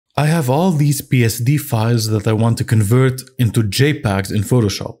I have all these PSD files that I want to convert into JPEGs in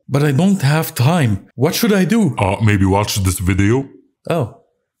Photoshop, but I don't have time. What should I do? Maybe watch this video. Oh.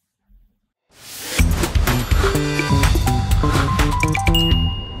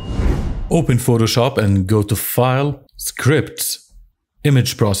 Open Photoshop and go to File, Scripts,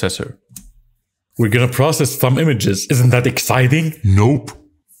 Image Processor. We're gonna process some images. Isn't that exciting? Nope.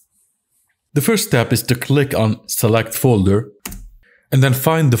 The first step is to click on Select Folder and then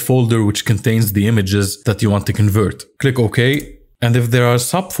find the folder which contains the images that you want to convert. Click OK, and if there are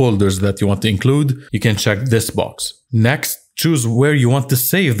subfolders that you want to include, you can check this box. Next, choose where you want to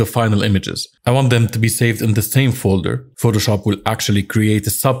save the final images. I want them to be saved in the same folder. Photoshop will actually create a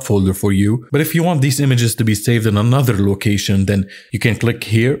subfolder for you, but if you want these images to be saved in another location, then you can click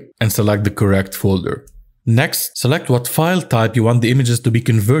here and select the correct folder. Next, select what file type you want the images to be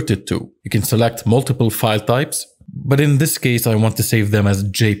converted to. You can select multiple file types, but in this case I want to save them as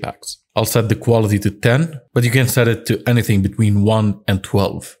JPEGs. I'll set the quality to 10, but you can set it to anything between 1 and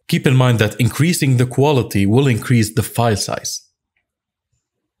 12. Keep in mind that increasing the quality will increase the file size.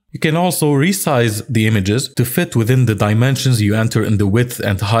 You can also resize the images to fit within the dimensions you enter in the width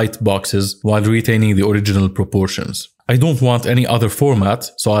and height boxes while retaining the original proportions. I don't want any other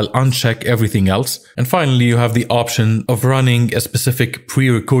format, so I'll uncheck everything else. And finally, you have the option of running a specific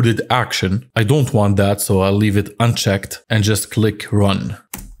pre-recorded action. I don't want that, so I'll leave it unchecked and just click Run.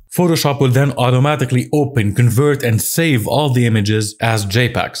 Photoshop will then automatically open, convert, and save all the images as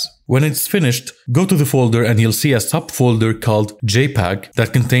JPEGs. When it's finished, go to the folder and you'll see a subfolder called JPEG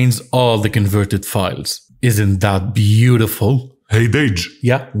that contains all the converted files. Isn't that beautiful? Hey Dej.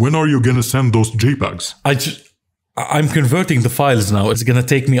 Yeah? When are you gonna send those JPEGs? I'm converting the files now. It's gonna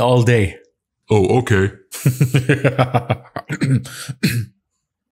take me all day. Oh, okay.